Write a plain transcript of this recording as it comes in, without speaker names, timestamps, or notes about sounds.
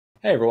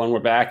Hey everyone, we're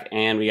back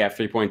and we have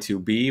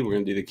 3.2b. We're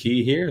going to do the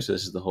key here. So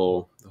this is the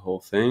whole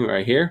thing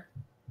right here.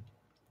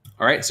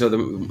 All right. So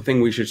the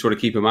thing we should sort of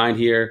keep in mind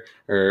here,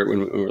 or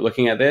when we're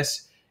looking at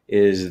this,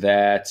 is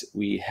that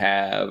we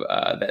have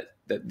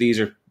that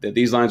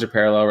these lines are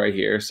parallel right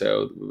here.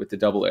 So with the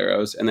double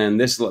arrows, and then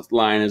this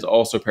line is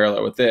also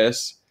parallel with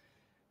this,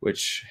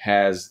 which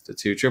has the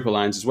two triple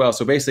lines as well.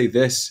 So basically,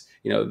 this,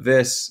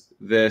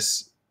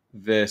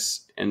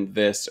 and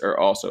this are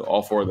also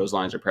all four of those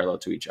lines are parallel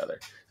to each other.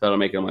 So that'll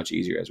make it much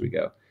easier as we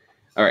go.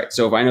 All right,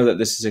 so if I know that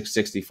this is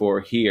 64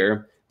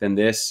 here, then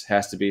this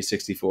has to be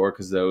 64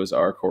 because those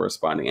are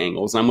corresponding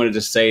angles. And I'm going to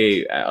just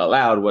say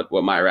aloud what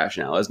my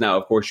rationale is. Now,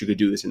 of course, you could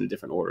do this in a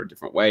different order, a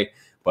different way,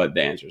 but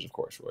the answers, of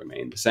course, will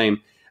remain the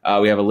same.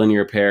 We have a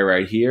linear pair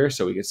right here,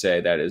 so we could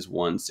say that is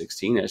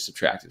 116 as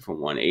subtracted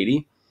from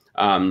 180.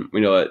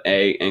 We know that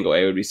angle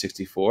A would be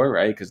 64,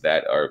 right? Because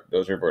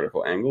those are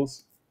vertical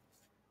angles.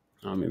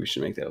 Maybe we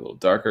should make that a little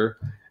darker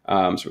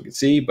so we can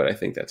see, but I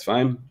think that's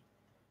fine.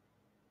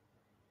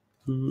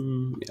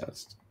 Yeah,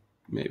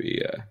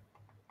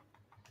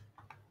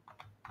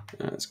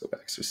 let's go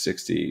back. So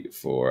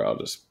 64, I'll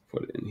just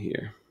put it in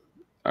here.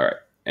 All right.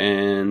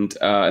 And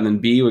then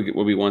B will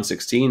be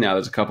 116. Now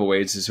there's a couple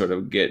ways to sort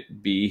of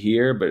get B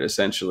here, but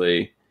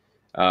essentially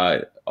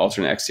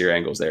alternate exterior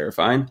angles there are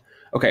fine.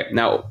 Okay,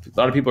 now a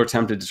lot of people are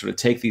tempted to sort of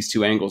take these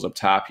two angles up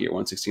top here,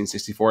 116,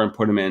 64, and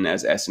put them in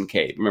as S and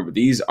K. Remember,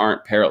 these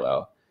aren't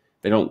parallel.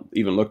 They don't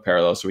even look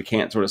parallel, so we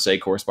can't sort of say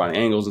corresponding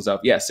angles and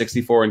stuff. Yeah,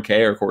 64 and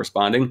K are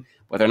corresponding,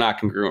 but they're not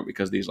congruent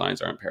because these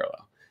lines aren't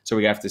parallel. So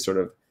we have to sort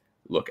of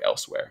look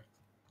elsewhere.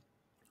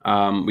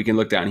 We can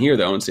look down here,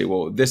 though, and say,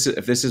 well, if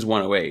this is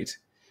 108,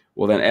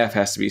 well, then F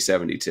has to be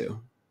 72.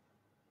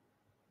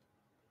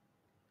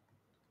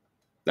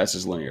 That's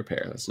just linear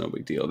pair. That's no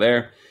big deal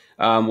there.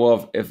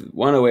 Well, if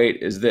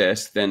 108 is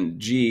this, then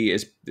G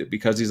is,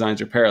 because these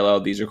lines are parallel,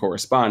 these are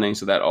corresponding,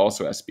 so that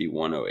also has to be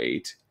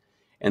 108.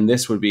 And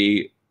this would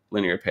be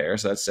linear pair,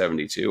 so that's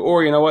 72.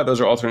 Or you know what? Those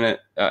are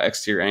alternate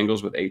exterior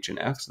angles with H and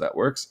F, so that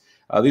works.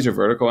 These are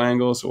vertical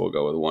angles, so we'll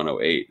go with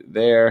 108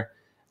 there.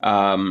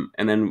 And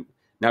then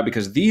now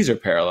because these are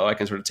parallel, I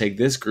can sort of take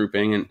this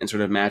grouping and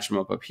sort of match them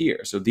up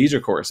here. So these are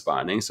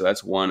corresponding, so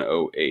that's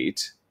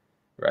 108,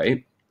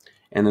 right?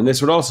 And then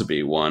this would also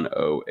be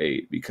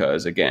 108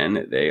 because,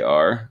 again, they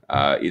are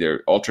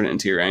either alternate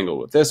interior angle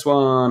with this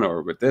one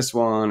or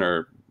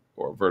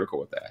vertical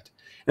with that.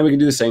 And we can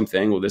do the same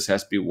thing. Well, this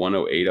has to be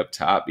 108 up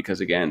top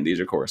because, again, these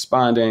are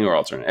corresponding or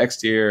alternate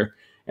exterior.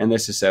 And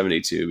this is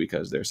 72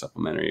 because they're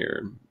supplementary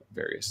or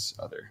various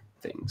other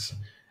things.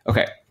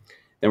 Okay,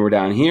 then we're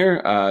down here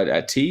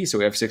at T. So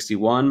we have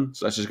 61.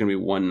 So that's just going to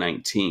be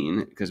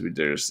 119 because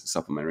there's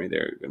supplementary.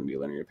 They're going to be a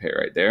linear pair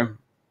right there.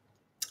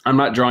 I'm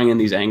not drawing in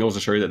these angles to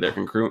show you that they're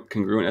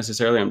congruent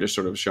necessarily. I'm just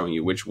sort of showing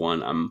you which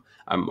one I'm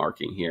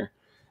marking here.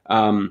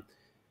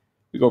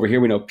 We go over here.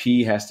 We know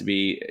P has to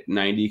be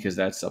 90 because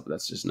that's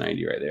just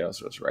 90 right there.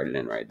 So let's write it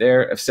in right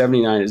there. If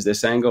 79 is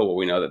this angle, well,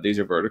 we know that these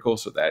are vertical,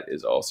 so that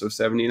is also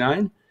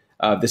 79.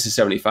 This is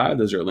 75.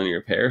 Those are a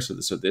linear pair, so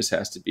this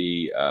has to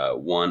be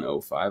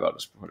 105. I'll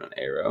just put an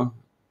arrow.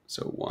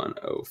 So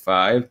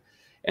 105.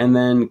 And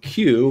then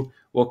Q,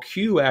 well,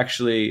 Q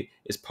actually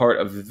is part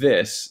of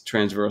this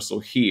transversal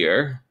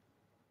here,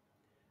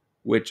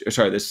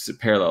 this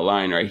parallel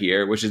line right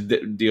here, which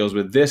deals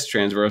with this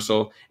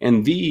transversal.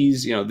 And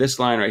these, this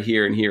line right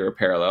here and here are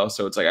parallel.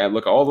 So it's like I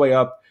look all the way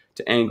up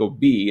to angle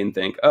B and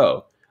think,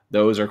 oh,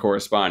 those are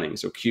corresponding.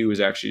 So Q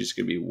is actually just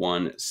going to be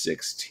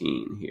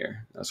 116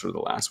 here. That's sort of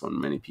the last one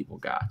many people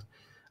got.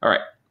 All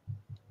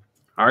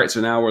right, so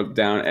now we're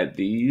down at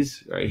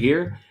these right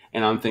here.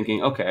 And I'm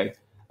thinking, okay,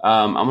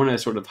 I'm going to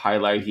sort of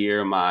highlight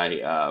here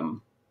my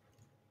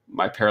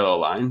my parallel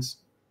lines.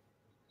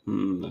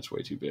 That's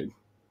way too big.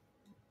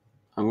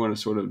 I'm going to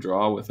sort of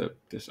draw with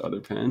this other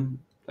pen.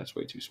 That's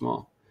way too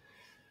small.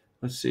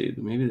 Let's see.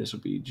 Maybe this will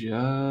be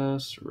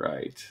just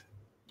right.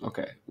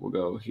 Okay, we'll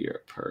go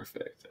here.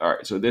 Perfect. All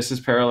right, so this is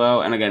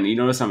parallel. And again, you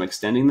notice I'm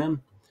extending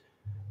them.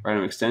 Right,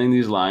 I'm extending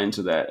these lines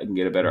so that I can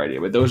get a better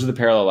idea. But those are the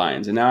parallel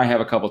lines. And now I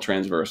have a couple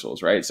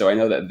transversals, right? So I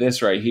know that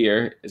this right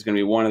here is going to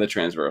be one of the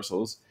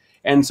transversals.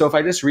 And so if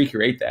I just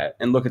recreate that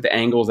and look at the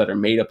angles that are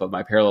made up of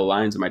my parallel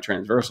lines and my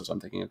transversals, I'm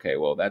thinking, okay,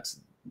 well,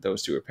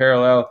 those two are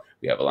parallel.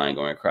 We have a line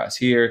going across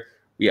here.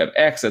 We have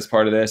X that's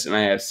part of this, and I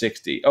have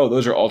 60. Oh,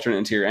 those are alternate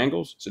interior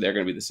angles, so they're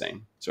going to be the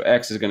same. So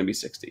X is going to be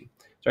 60.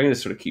 So I can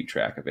just sort of keep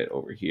track of it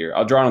over here.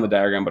 I'll draw it on the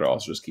diagram, but I'll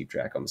also just keep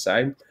track on the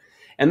side.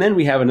 And then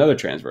we have another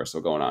transversal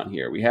going on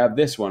here. We have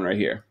this one right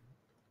here.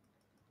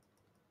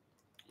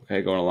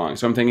 Okay, going along.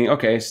 So I'm thinking,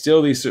 okay,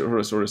 still these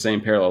sort of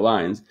same parallel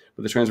lines,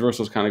 but the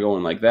transversal is kind of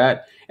going like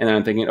that. And then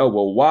I'm thinking, oh,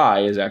 well,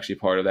 Y is actually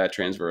part of that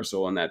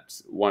transversal, and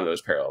that's one of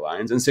those parallel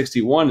lines. And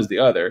 61 is the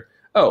other.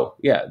 Oh,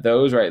 yeah,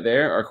 those right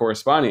there are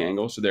corresponding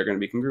angles, so they're going to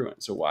be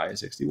congruent. So Y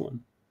is 61.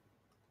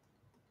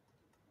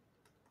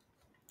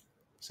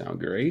 Sound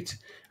great?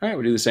 All right,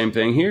 we'll do the same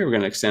thing here. We're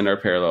going to extend our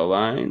parallel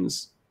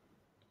lines.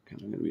 I'm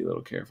going to be a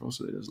little careful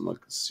so it doesn't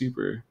look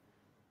super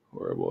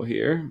horrible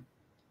here.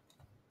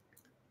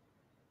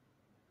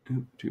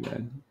 Ooh, too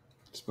bad.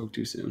 Spoke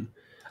too soon.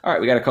 All right,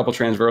 we got a couple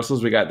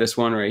transversals. We got this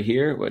one right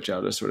here, which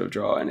I'll just sort of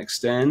draw and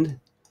extend.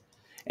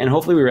 And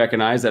hopefully we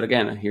recognize that,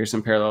 again, here's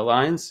some parallel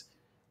lines.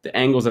 The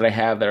angles that I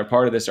have that are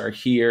part of this are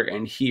here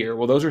and here.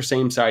 Well, those are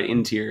same side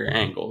interior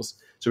angles.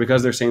 So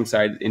because they're same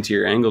side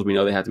interior angles, we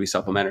know they have to be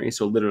supplementary.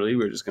 So literally,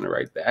 we're just going to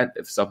write that.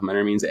 If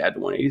supplementary means they add to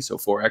 180, so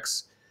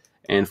 4x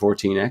and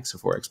 14x, so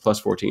 4x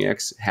plus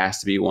 14x has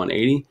to be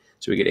 180.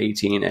 So we get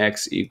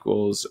 18x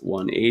equals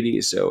 180,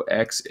 so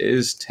x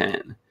is 10.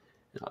 And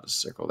I'll just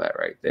circle that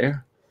right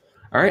there.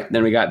 All right,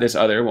 then we got this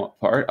other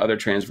part, other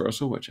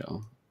transversal, which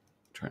I'll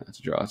try not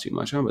to draw too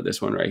much on, but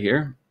this one right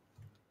here.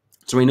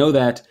 So we know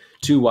that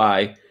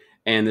 2y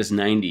and this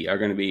 90 are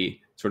going to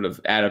be sort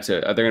of add up to,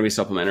 they're going to be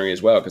supplementary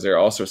as well because they're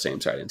also same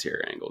side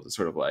interior angles. It's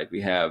sort of like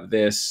we have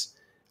this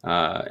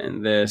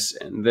and this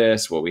and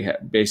this. What we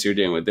have basically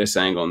doing with this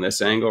angle and this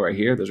angle right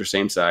here, those are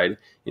same side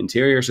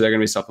interior, so they're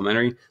going to be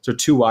supplementary. So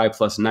 2y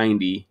plus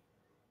 90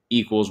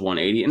 equals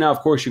 180. And now,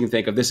 of course, you can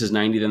think of this as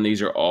 90, then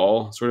these are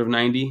all sort of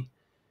 90.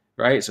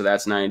 Right? So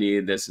that's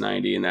 90, that's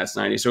 90, and that's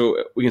 90.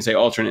 So we can say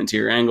alternate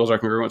interior angles are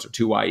congruent, so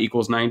 2y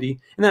equals 90.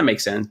 And that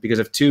makes sense because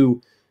if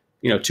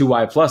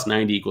 2y plus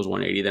 90 equals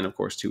 180, then of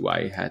course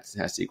 2y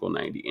has to equal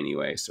 90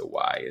 anyway. So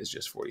y is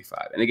just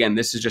 45. And again,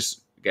 this is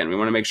just, again, we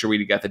want to make sure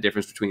we get the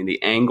difference between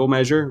the angle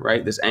measure,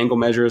 right? This angle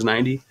measure is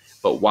 90,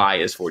 but y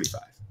is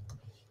 45.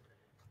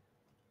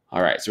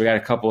 All right, so we got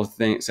a couple of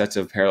sets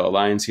of parallel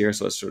lines here.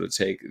 So let's sort of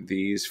take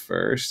these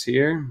first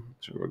here.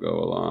 So we'll go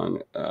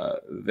along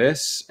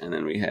this, and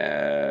then we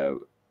have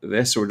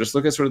this. So we're just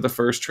looking at sort of the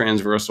first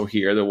transversal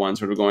here, the one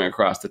sort of going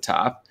across the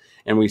top.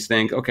 And we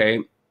think, okay,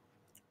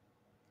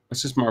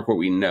 let's just mark what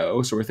we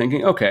know. So we're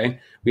thinking, okay,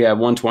 we have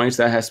 120,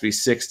 so that has to be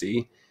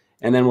 60.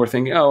 And then we're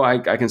thinking, oh, I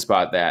can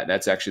spot that.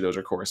 That's actually, those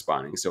are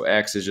corresponding. So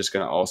x is just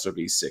going to also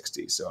be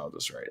 60. So I'll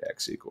just write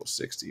x equals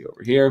 60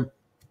 over here.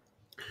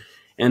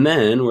 And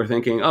then we're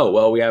thinking, oh,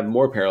 well, we have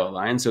more parallel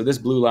lines. So this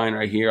blue line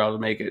right here, I'll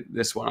make it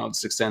this one. I'll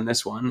just extend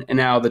this one. And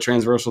now the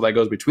transversal that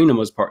goes between them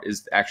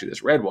is actually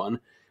this red one.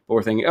 But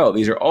we're thinking, oh,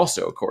 these are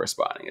also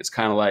corresponding. It's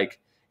kind of like,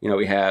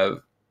 we have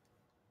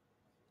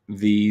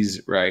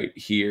these right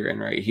here and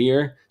right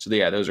here. So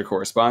yeah, those are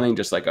corresponding.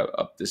 Just like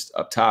up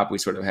top, we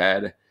sort of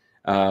had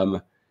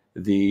it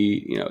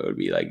would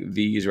be like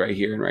these right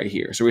here and right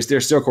here. So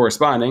they're still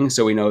corresponding.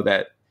 So we know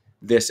that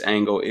this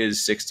angle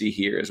is 60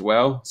 here as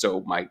well. So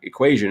my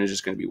equation is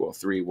just going to be, well,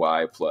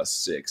 3y plus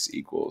 6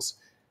 equals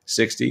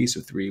 60.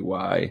 So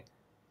 3y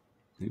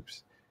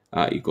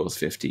equals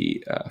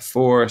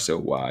 54. So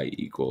y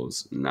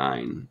equals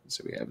 9.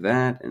 So we have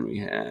that and we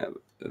have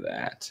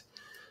that.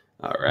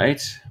 All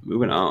right,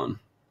 moving on.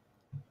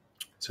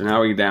 So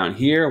now we're down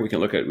here. We can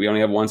look at, we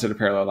only have one set of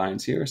parallel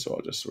lines here. So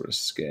I'll just sort of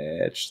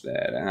sketch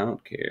that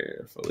out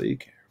carefully.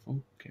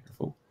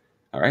 Careful.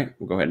 All right,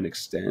 we'll go ahead and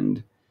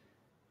extend.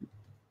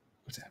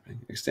 What's happening?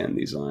 Extend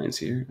these lines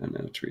here. I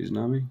know it's freezing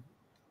on me.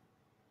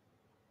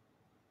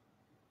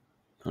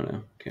 Oh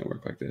no, can't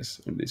work like this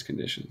under these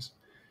conditions.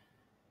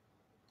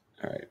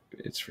 All right,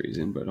 it's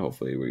freezing, but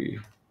hopefully we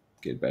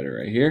get better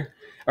right here.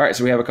 All right,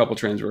 so we have a couple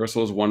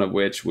transversals, one of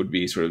which would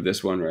be sort of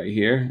this one right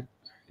here.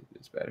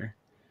 It's better.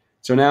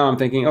 So now I'm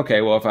thinking,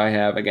 okay, well, if I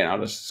have, again, I'll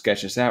just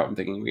sketch this out. I'm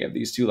thinking we have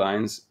these two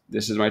lines.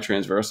 This is my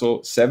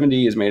transversal.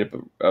 70 is made up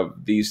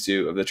of these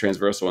two, of the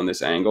transversal and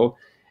this angle.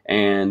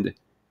 And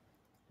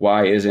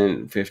y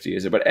isn't 50,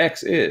 is it? But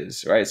x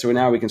is, right? So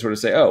now we can sort of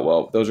say, oh,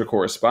 well, those are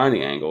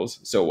corresponding angles.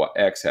 So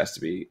x has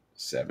to be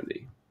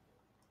 70.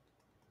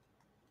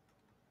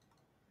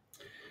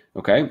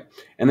 Okay,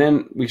 and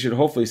then we should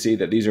hopefully see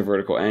that these are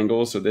vertical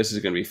angles. So this is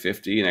going to be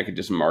 50, and I could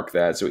just mark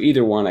that. So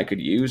either one I could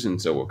use, and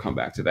so we'll come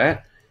back to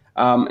that.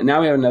 And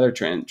now we have another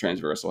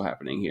transversal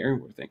happening here.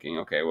 We're thinking,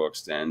 okay, we'll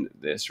extend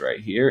this right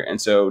here.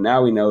 And so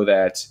now we know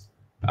that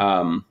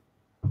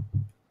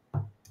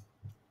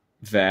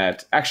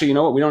that actually, you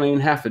know what, we don't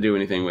even have to do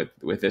anything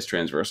with this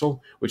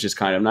transversal, which is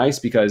kind of nice,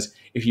 because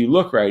if you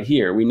look right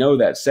here, we know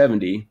that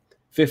 70,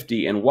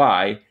 50, and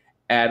y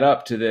add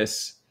up to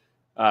this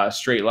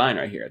straight line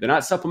right here. They're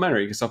not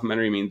supplementary, because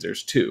supplementary means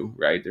there's two,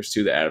 right? There's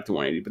two that add up to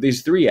 180, but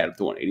these three add up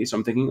to 180. So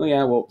I'm thinking, oh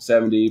yeah, well,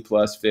 70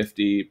 plus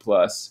 50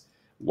 plus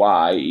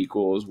y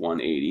equals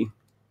 180.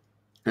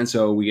 And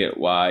so we get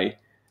y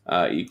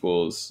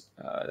equals,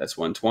 that's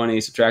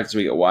 120, subtract, so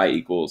we get y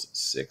equals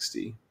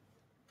 60.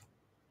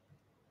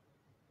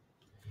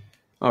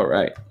 All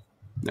right,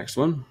 next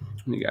one.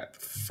 We got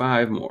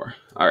 5 more.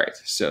 All right,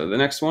 so the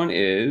next one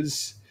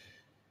is,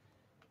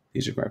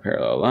 these are my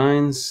parallel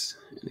lines.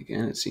 And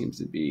again, it seems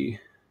to be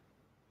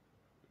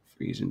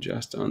freezing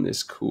just on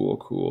this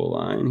cool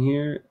line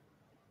here.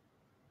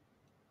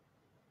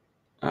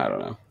 I don't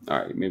know. All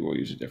right, maybe we'll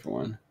use a different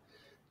one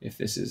if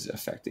this is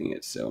affecting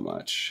it so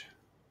much.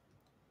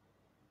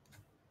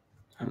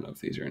 I don't know if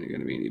these are going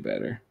to be any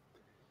better.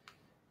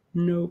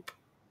 Nope.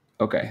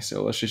 Okay,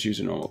 so let's just use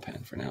a normal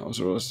pen for now.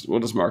 So we'll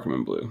just mark them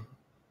in blue.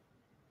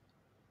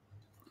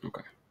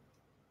 Okay.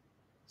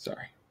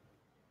 Sorry.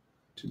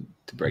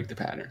 To break the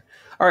pattern.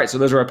 All right, so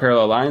those are our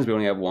parallel lines. We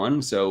only have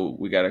one, so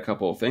we got a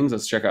couple of things.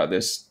 Let's check out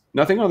this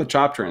Nothing on the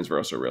top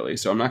transversal really,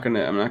 so I'm not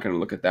gonna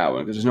look at that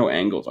one because there's no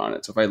angles on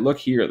it. So if I look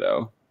here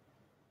though,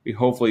 we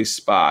hopefully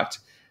spot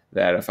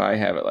that if I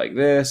have it like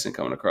this and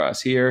coming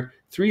across here,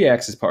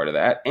 3x is part of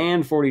that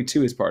and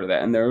 42 is part of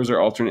that, and those are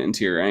alternate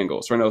interior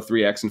angles. So I know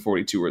 3x and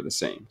 42 are the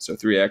same. So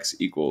 3x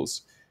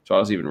equals, so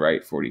I'll just even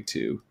write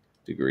 42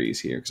 degrees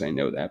here because I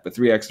know that, but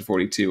 3x and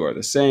 42 are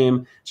the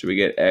same, so we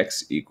get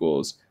x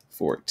equals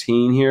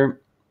 14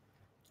 here.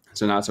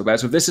 So not so bad.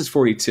 So if this is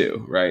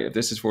 42, right, if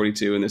this is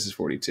 42 and this is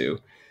 42,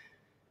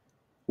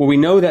 well, we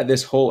know that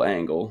this whole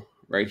angle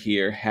right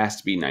here has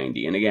to be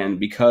 90. And again,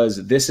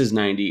 because this is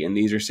 90 and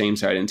these are same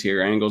side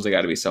interior angles, they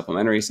got to be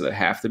supplementary, so they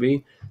have to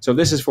be. So if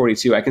this is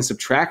 42, I can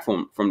subtract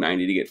from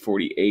 90 to get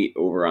 48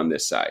 over on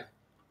this side,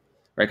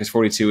 right? Because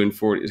 42 and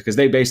 40, because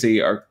they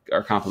basically are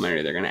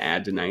complementary. They're going to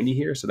add to 90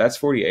 here. So that's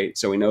 48.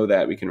 So we know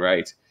that we can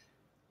write,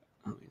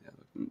 oh,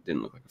 that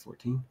didn't look like a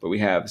 14, but we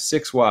have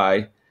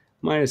 6y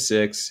minus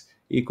 6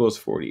 equals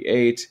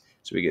 48.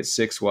 So we get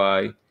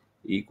 6y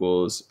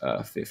equals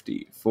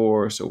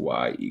 54. So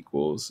y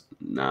equals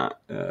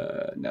not,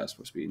 now it's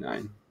supposed to be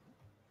 9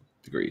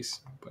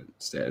 degrees, but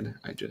instead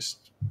I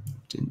just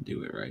didn't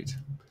do it right.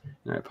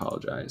 And I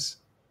apologize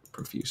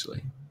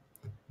profusely.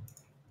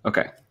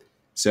 Okay,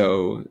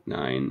 so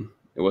 9,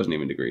 it wasn't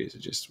even degrees,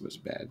 it just was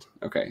bad.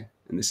 Okay,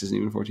 and this isn't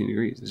even 14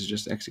 degrees. This is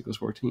just x equals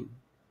 14.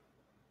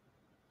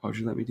 Why would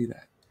you let me do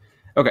that?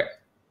 Okay,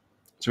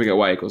 so we got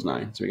y equals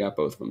 9. So we got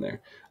both of them there.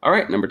 All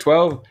right, number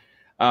 12.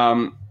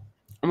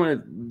 I'm going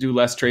to do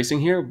less tracing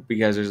here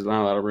because there's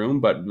not a lot of room,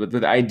 but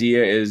the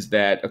idea is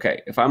that,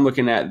 okay, if I'm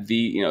looking at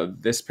the,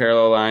 this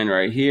parallel line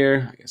right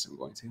here, I guess I'm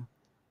going to,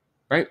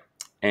 right?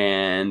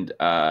 And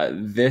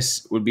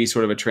this would be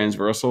sort of a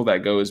transversal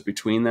that goes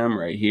between them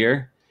right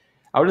here.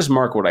 I'll just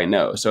mark what I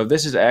know. So if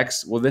this is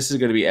x, well, this is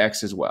going to be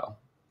x as well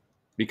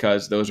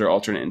because those are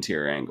alternate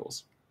interior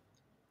angles.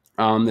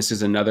 This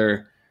is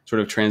another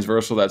sort of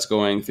transversal that's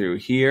going through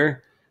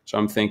here. So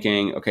I'm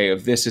thinking, okay,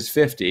 if this is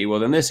 50,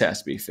 well, then this has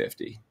to be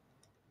 50.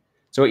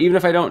 So even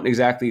if I don't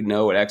exactly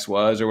know what x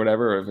was or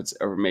whatever, or if it's,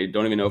 or maybe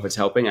don't even know if it's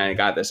helping, I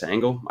got this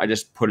angle, I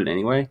just put it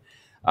anyway.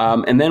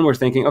 And then we're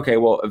thinking, okay,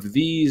 well, if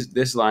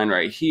this line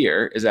right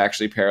here is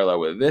actually parallel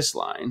with this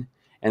line,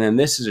 and then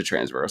this is a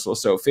transversal,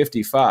 so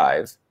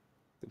 55,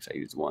 oops, I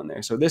used 1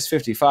 there. So this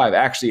 55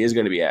 actually is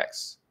going to be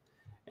x,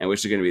 and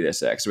which is going to be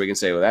this x. So we can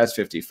say, well, that's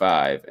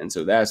 55, and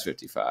so that's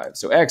 55.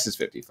 So x is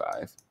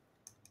 55.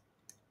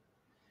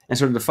 And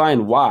sort of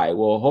define y,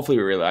 well, hopefully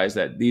we realize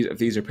that if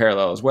these are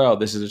parallel as well,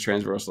 this is a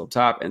transversal up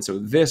top. And so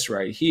this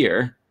right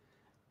here,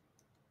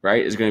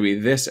 right, is going to be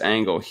this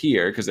angle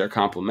here because they're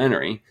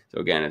complementary. So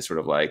again, it's sort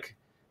of like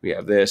we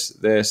have this,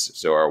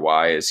 so our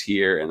y is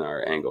here and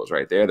our angle is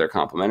right there. They're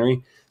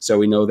complementary. So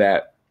we know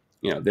that,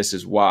 this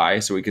is y.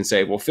 So we can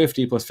say, well,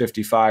 50 plus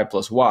 55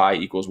 plus y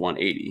equals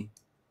 180.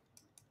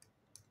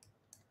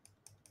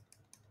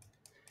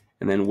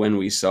 And then when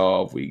we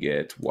solve, we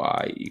get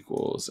y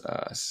equals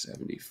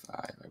 75,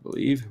 I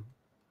believe.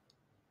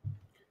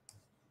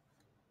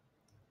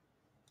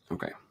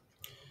 Okay.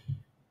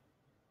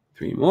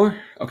 3 more.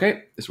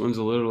 Okay, this one's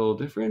a little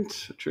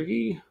different,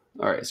 tricky.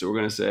 All right, so we're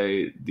going to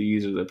say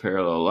these are the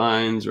parallel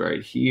lines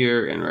right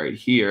here and right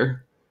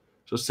here.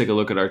 So let's take a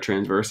look at our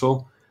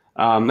transversal.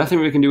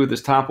 Nothing we can do with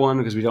this top one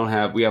because we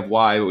have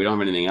y, but we don't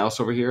have anything else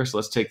over here. So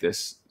let's take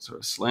this sort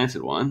of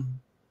slanted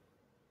one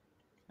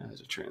as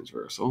a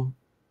transversal.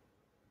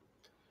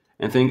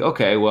 And think,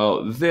 okay,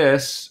 well,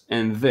 this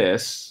and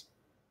this,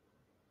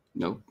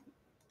 nope,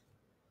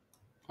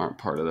 aren't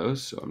part of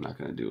those, so I'm not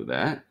going to do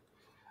that.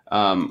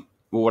 Well,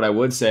 what I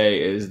would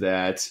say is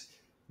that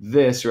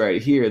this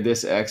right here,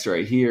 this x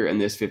right here,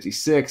 and this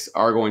 56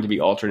 are going to be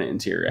alternate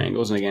interior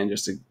angles. And again,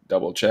 just to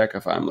double check,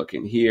 if I'm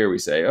looking here, we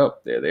say, oh,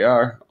 there they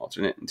are,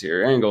 alternate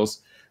interior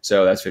angles.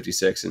 So that's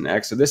 56 and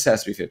x. So this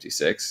has to be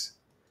 56.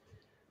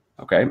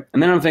 Okay,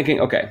 and then I'm thinking,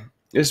 okay,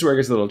 this is where it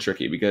gets a little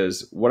tricky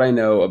because what I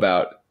know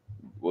about,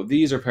 well,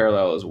 these are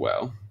parallel as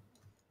well.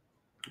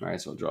 All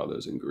right, so I'll draw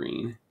those in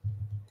green.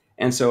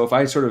 And so if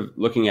I sort of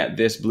looking at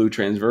this blue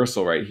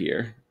transversal right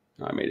here,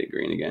 I made it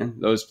green again,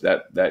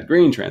 that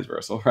green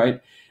transversal, right?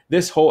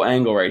 This whole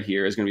angle right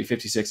here is going to be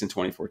 56 and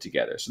 24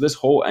 together. So this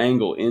whole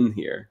angle in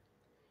here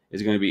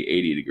is going to be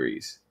 80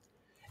 degrees.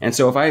 And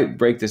so if I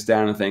break this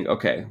down and think,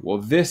 okay, well,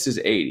 this is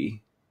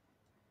 80,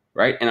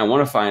 right? And I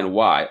want to find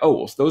y. Oh,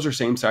 well, those are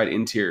same side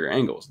interior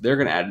angles. They're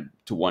going to add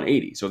to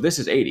 180. So if this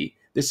is 80,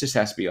 this just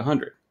has to be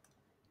 100.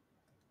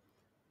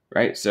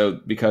 Right? So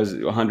because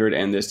 100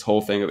 and this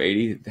whole thing of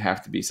 80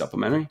 have to be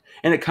supplementary.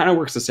 And it kind of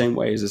works the same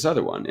way as this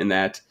other one in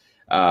that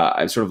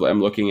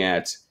I'm looking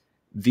at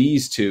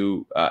these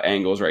two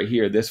angles right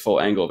here, this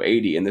full angle of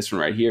 80 and this one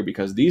right here,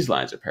 because these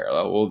lines are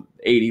parallel. Well,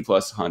 80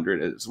 plus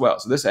 100 as well.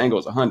 So this angle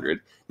is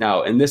 100.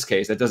 Now, in this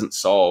case, that doesn't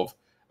solve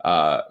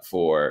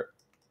for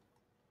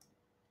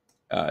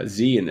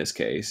z in this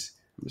case.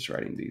 I'm just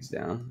writing these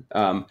down.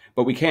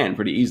 But we can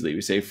pretty easily.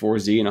 We say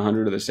 4z and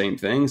 100 are the same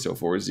thing. So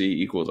 4z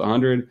equals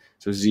 100.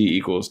 So z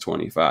equals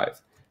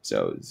 25.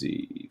 So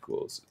z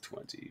equals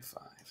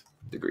 25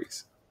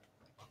 degrees.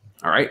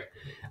 All right.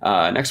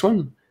 Next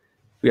one.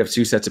 We have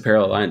two sets of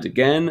parallel lines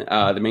again.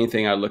 The main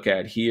thing I look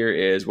at here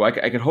is, well,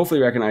 I can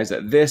hopefully recognize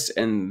that this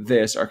and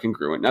this are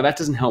congruent. Now, that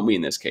doesn't help me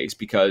in this case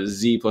because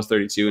z plus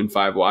 32 and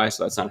 5y,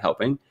 so that's not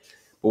helping.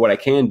 But what I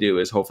can do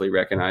is hopefully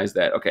recognize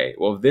that, okay,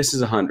 well, if this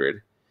is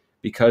 100,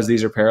 because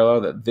these are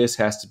parallel, that this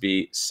has to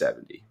be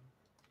 70.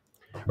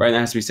 Right, and that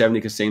has to be 70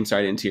 because same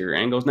side interior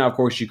angles. Now, of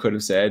course, you could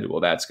have said, well,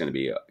 that's going to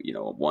be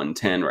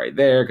 110 right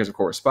there because of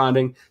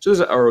corresponding. So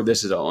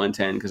this is a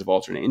 110 because of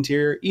alternate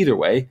interior. Either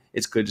way,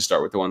 it's good to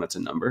start with the one that's a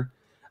number.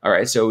 All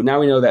right, so now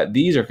we know that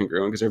these are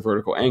congruent because they're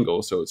vertical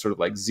angles. So it's sort of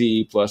like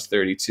z plus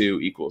 32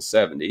 equals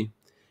 70.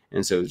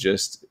 And so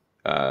just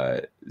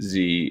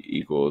z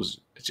equals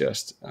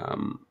just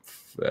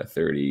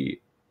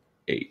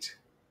 38.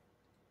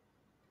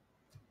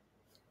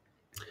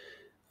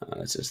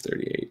 It says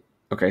 38.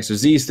 Okay, so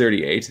z is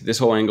 38. This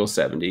whole angle is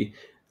 70.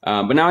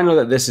 But now I know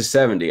that this is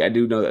 70. I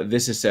do know that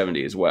this is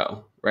 70 as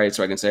well, right?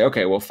 So I can say,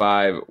 okay, well,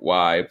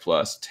 5y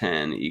plus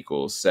 10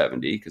 equals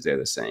 70 because they're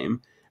the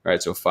same,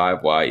 right? So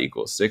 5y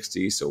equals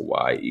 60, so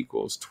y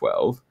equals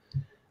 12.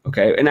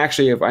 Okay, and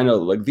actually, if I know,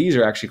 like, these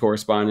are actually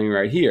corresponding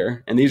right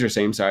here, and these are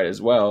same side as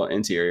well,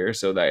 interior,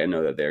 so that I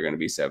know that they're going to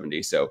be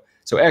 70. So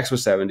x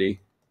was 70,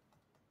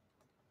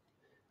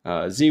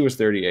 z was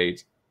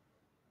 38,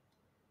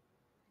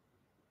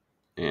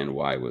 and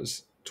y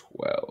was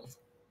 12.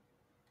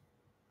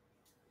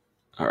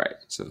 All right,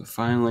 so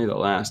finally the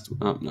last,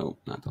 oh, no,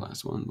 not the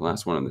last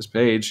one on this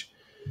page.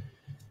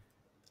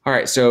 All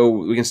right, so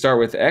we can start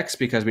with x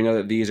because we know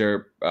that these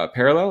are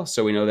parallel.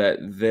 So we know that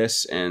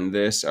this and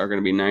this are going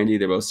to be 90.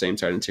 They're both same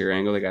side interior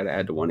angle. They got to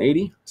add to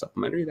 180,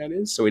 supplementary that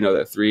is. So we know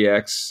that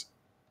 3x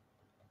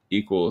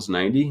equals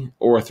 90,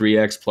 or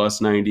 3x plus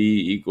 90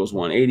 equals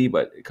 180,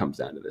 but it comes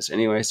down to this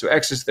anyway. So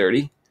x is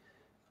 30,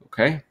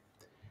 okay?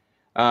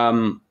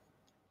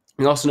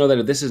 We also know that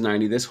if this is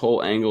 90, this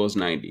whole angle is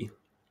 90,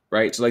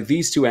 right? So like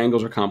these two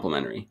angles are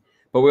complementary.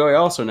 But what we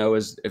also know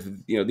is if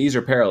these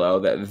are parallel,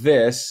 that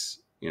this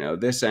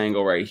this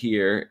angle right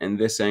here and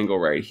this angle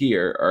right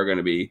here are going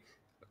to be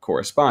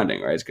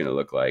corresponding, right? It's going to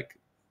look like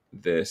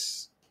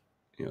this,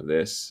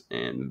 this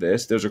and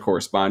this. Those are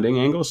corresponding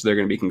angles, so they're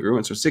going to be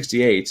congruent. So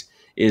 68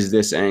 is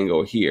this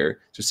angle here.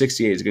 So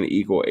 68 is going to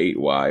equal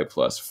 8y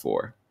plus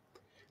 4.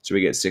 So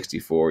we get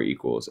 64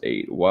 equals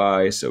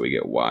 8y, so we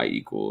get y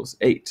equals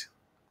 8.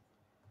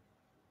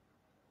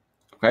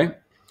 Okay?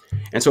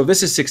 And so if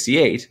this is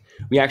 68,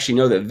 we actually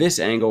know that this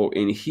angle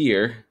in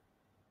here,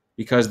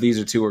 because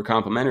these two are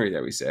complementary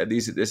that we said,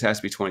 this has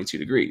to be 22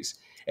 degrees.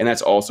 And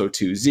that's also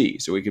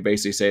 2z. So we could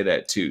basically say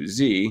that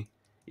 2z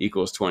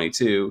equals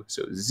 22,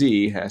 so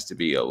z has to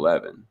be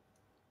 11.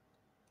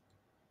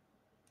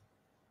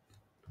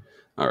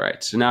 All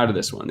right, so now to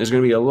this one. There's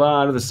going to be a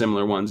lot of the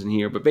similar ones in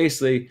here, but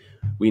basically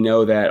we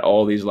know that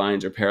all these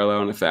lines are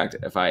parallel. And in fact,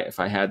 if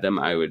I had them,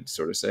 I would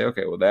sort of say,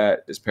 okay, well,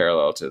 that is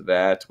parallel to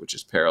that, which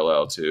is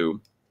parallel to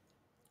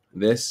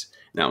this.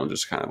 Now one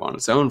just kind of on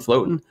its own,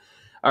 floating.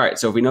 All right,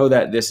 so if we know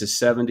that this is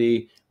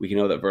 70, we can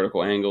know that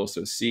vertical angle,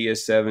 so C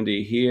is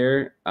 70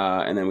 here,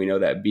 and then we know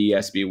that B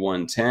has to be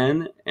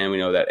 110, and we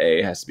know that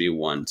A has to be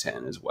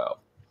 110 as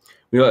well.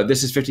 We know that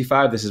this is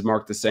 55, this is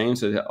marked the same,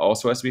 so it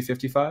also has to be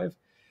 55.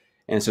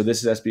 And so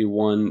this has to be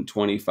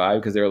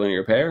 125 because they're a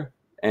linear pair.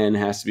 N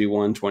has to be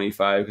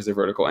 125 because they're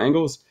vertical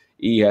angles.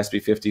 E has to be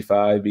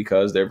 55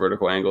 because they're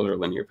vertical angles or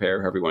linear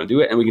pair, however you want to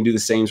do it. And we can do the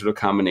same sort of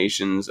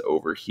combinations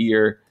over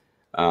here.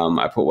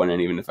 I put one in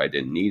even if I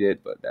didn't need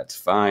it, but that's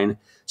fine.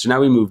 So now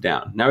we move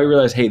down. Now we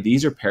realize, hey,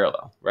 these are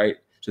parallel, right?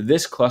 So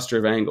this cluster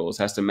of angles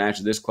has to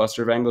match this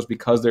cluster of angles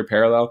because they're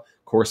parallel.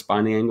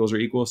 Corresponding angles are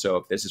equal. So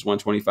if this is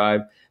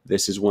 125,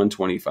 this is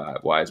 125.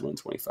 Y is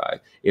 125.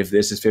 If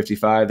this is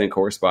 55, then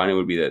corresponding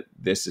would be that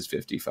this is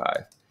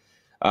 55.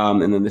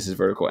 And then this is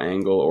vertical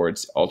angle or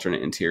it's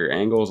alternate interior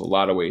angles. A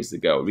lot of ways to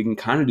go. We can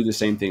kind of do the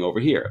same thing over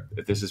here.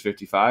 If this is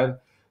 55,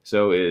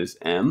 so is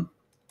M,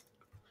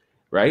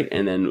 right?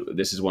 And then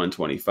this is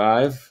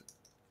 125,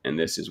 and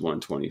this is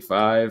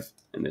 125,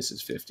 and this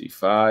is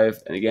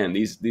 55. And again,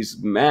 these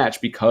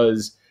match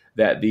because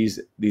that these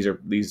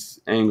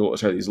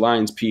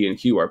lines P and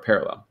Q are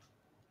parallel.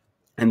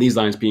 And these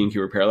lines P and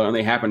Q are parallel, and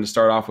they happen to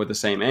start off with the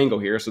same angle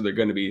here, so they're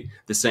going to be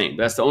the same.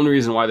 That's the only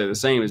reason why they're the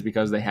same is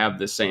because they have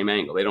the same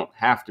angle. They don't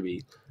have to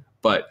be,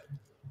 but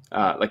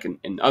like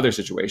in other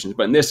situations.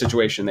 But in this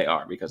situation, they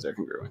are because they're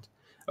congruent.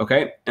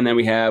 Okay, and then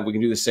we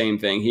can do the same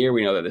thing here.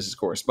 We know that this is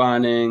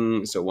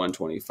corresponding, so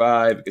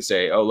 125. We could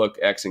say, oh, look,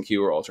 X and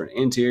Q are alternate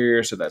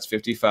interior, so that's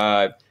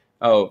 55.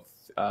 Oh,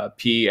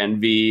 P and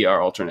V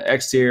are alternate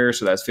exterior,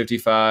 so that's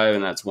 55,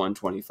 and that's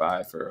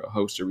 125 for a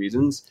host of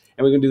reasons.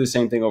 And we can do the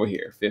same thing over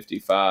here,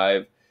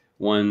 55,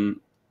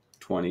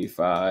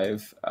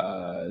 125,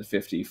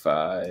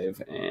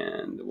 55,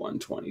 and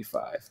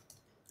 125.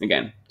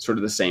 Again, sort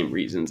of the same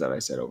reasons that I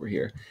said over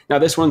here. Now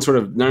this one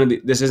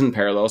this isn't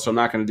parallel, so I'm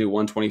not going to do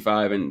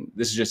 125, and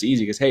this is just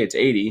easy because, hey, it's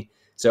 80.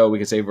 So we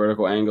can say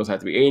vertical angles have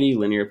to be 80,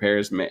 linear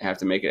pairs have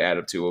to make it add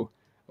up to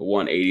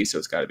 180, so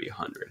it's got to be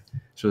 100.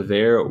 So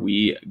there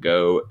we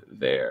go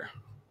there.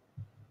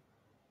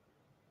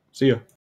 See ya.